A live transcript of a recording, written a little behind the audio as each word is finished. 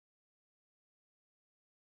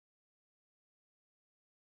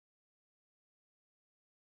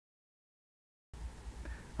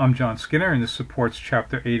I'm John Skinner, and this supports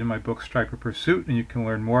Chapter 8 in my book Striper Pursuit, and you can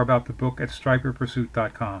learn more about the book at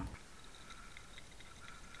striperpursuit.com.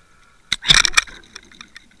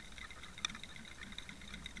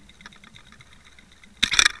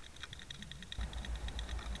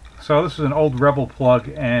 So this is an old Rebel plug,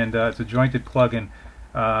 and it's a jointed plug, and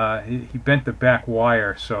he bent the back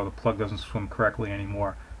wire so the plug doesn't swim correctly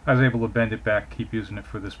anymore. I was able to bend it back, keep using it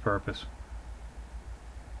for this purpose.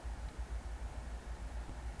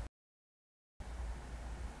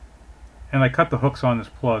 And I cut the hooks on this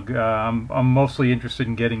plug. I'm mostly interested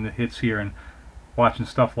in getting the hits here and watching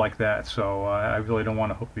stuff like that, so I really don't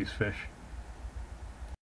want to hook these fish.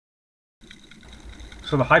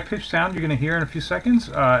 So the high-pitched sound you're going to hear in a few seconds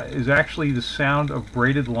is actually the sound of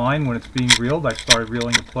braided line when it's being reeled. I started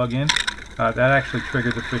reeling the plug in. That actually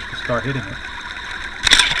triggered the fish to start hitting it.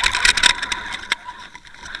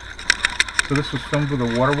 So this was filmed with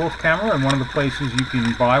a Waterwolf camera, and one of the places you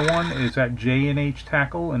can buy one is at J&H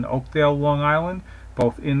Tackle in Oakdale, Long Island,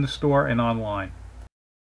 both in the store and online.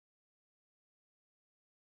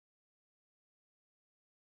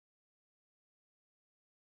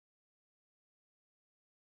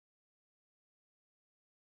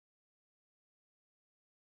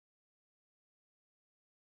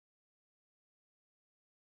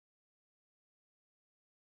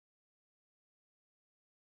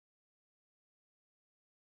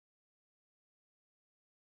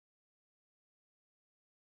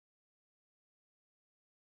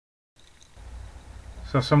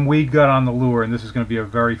 So some weed got on the lure, and this is going to be a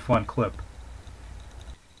very fun clip.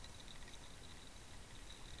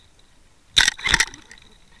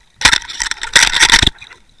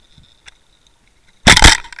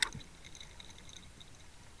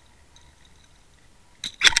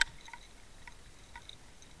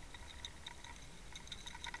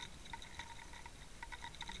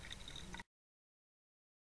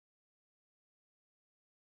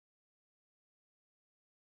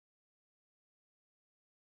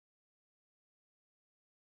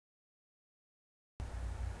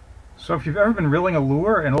 So if you've ever been reeling a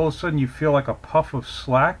lure and all of a sudden you feel like a puff of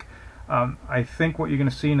slack, I think what you're going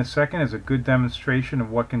to see in a second is a good demonstration of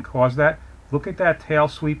what can cause that. Look at that tail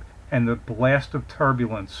sweep and the blast of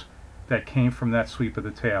turbulence that came from that sweep of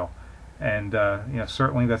the tail. And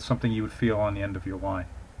certainly that's something you would feel on the end of your line.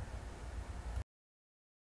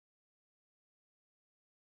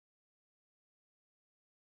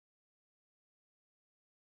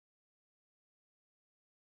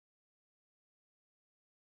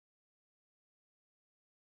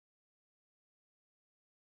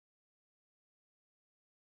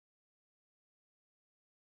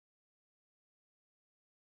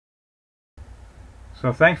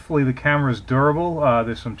 So thankfully the camera is durable.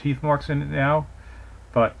 There's some teeth marks in it now,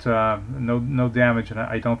 but no damage, and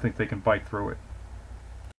I don't think they can bite through it.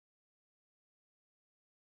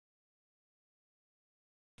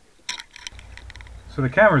 So the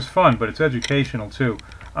camera is fun, but it's educational too.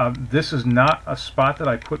 This is not a spot that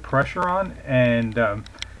I put pressure on, and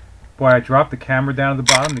boy, I dropped the camera down at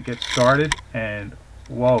the bottom to get started, and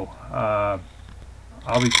whoa,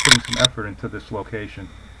 I'll be putting some effort into this location.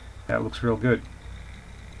 That looks real good.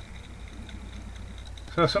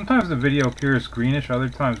 So sometimes the video appears greenish, other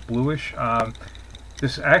times bluish.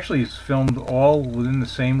 This actually is filmed all within the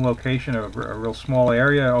same location, a real small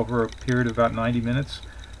area, over a period of about 90 minutes.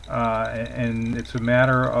 And it's a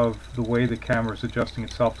matter of the way the camera is adjusting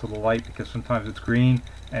itself to the light, because sometimes it's green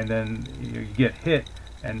and then you get hit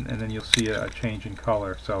and then you'll see a change in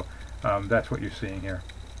color. So that's what you're seeing here.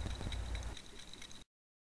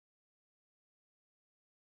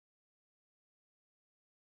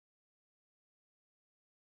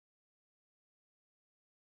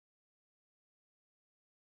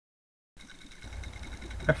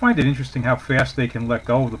 I find it interesting how fast they can let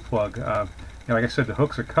go of the plug. Like I said, the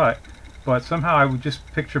hooks are cut, but somehow I would just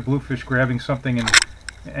picture Bluefish grabbing something and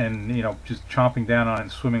just chomping down on it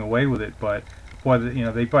and swimming away with it. But boy,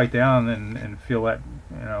 they bite down and feel that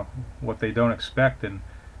what they don't expect, and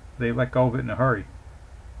they let go of it in a hurry.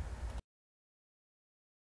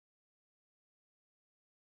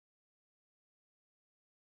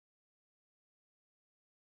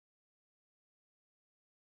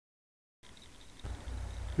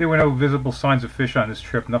 There were no visible signs of fish on this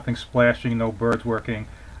trip, nothing splashing, no birds working.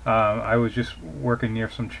 I was just working near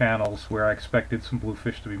some channels where I expected some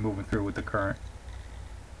bluefish to be moving through with the current.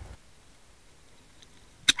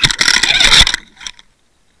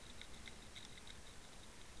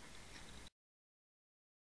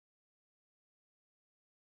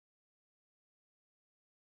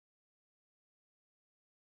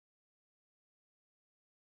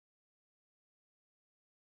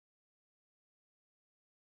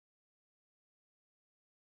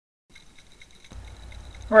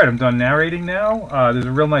 Alright, I'm done narrating now. There's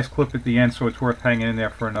a real nice clip at the end, so it's worth hanging in there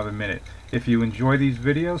for another minute. If you enjoy these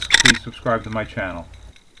videos, please subscribe to my channel.